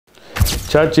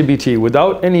ChatGPT,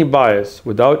 without any bias,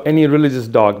 without any religious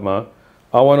dogma,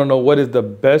 I want to know what is the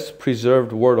best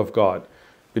preserved word of God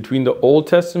between the Old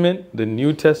Testament, the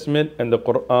New Testament, and the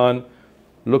Quran,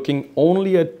 looking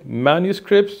only at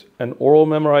manuscripts and oral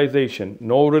memorization,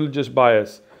 no religious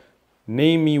bias.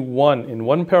 Name me one in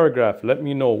one paragraph. Let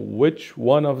me know which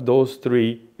one of those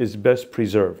three is best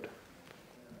preserved.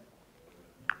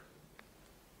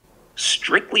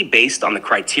 Strictly based on the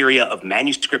criteria of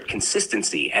manuscript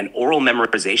consistency and oral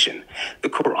memorization, the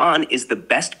Quran is the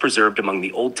best preserved among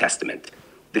the Old Testament,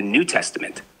 the New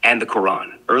Testament, and the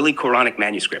Quran. Early Quranic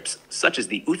manuscripts, such as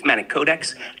the Uthmanic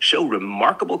Codex, show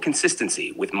remarkable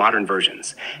consistency with modern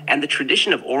versions, and the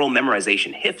tradition of oral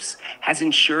memorization hifz has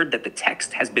ensured that the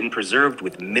text has been preserved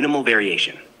with minimal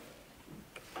variation.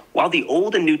 While the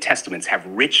Old and New Testaments have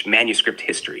rich manuscript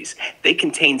histories, they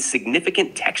contain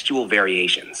significant textual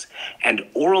variations, and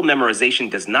oral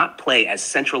memorization does not play as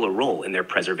central a role in their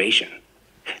preservation.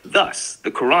 Thus,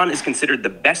 the Quran is considered the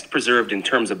best preserved in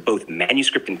terms of both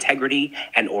manuscript integrity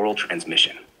and oral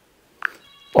transmission.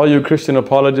 All you Christian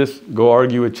apologists, go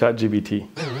argue with ChatGPT.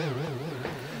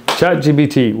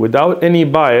 ChatGPT, without any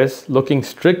bias, looking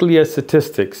strictly at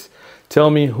statistics, tell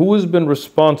me who's been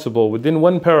responsible within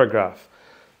one paragraph.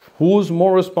 Who's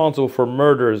more responsible for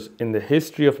murders in the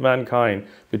history of mankind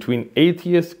between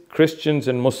atheists, Christians,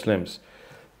 and Muslims?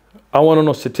 I want to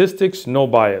know statistics, no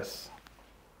bias.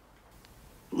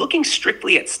 Looking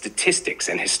strictly at statistics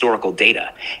and historical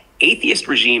data, atheist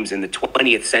regimes in the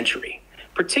 20th century,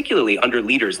 particularly under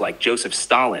leaders like Joseph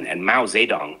Stalin and Mao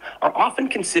Zedong, are often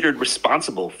considered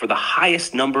responsible for the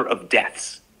highest number of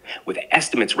deaths, with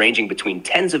estimates ranging between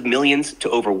tens of millions to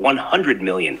over 100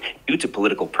 million due to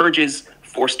political purges,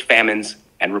 forced famines,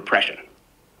 and repression.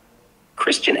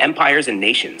 Christian empires and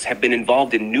nations have been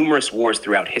involved in numerous wars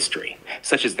throughout history,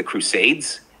 such as the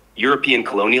Crusades, European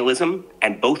colonialism,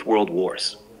 and both world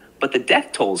wars. But the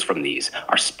death tolls from these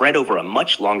are spread over a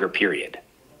much longer period.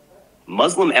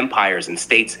 Muslim empires and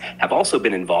states have also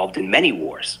been involved in many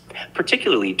wars,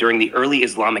 particularly during the early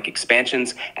Islamic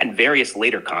expansions and various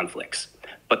later conflicts.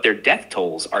 But their death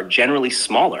tolls are generally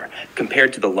smaller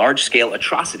compared to the large-scale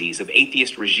atrocities of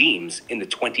atheist regimes in the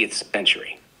 20th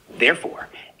century. Therefore,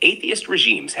 atheist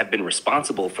regimes have been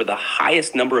responsible for the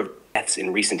highest number of deaths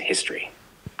in recent history.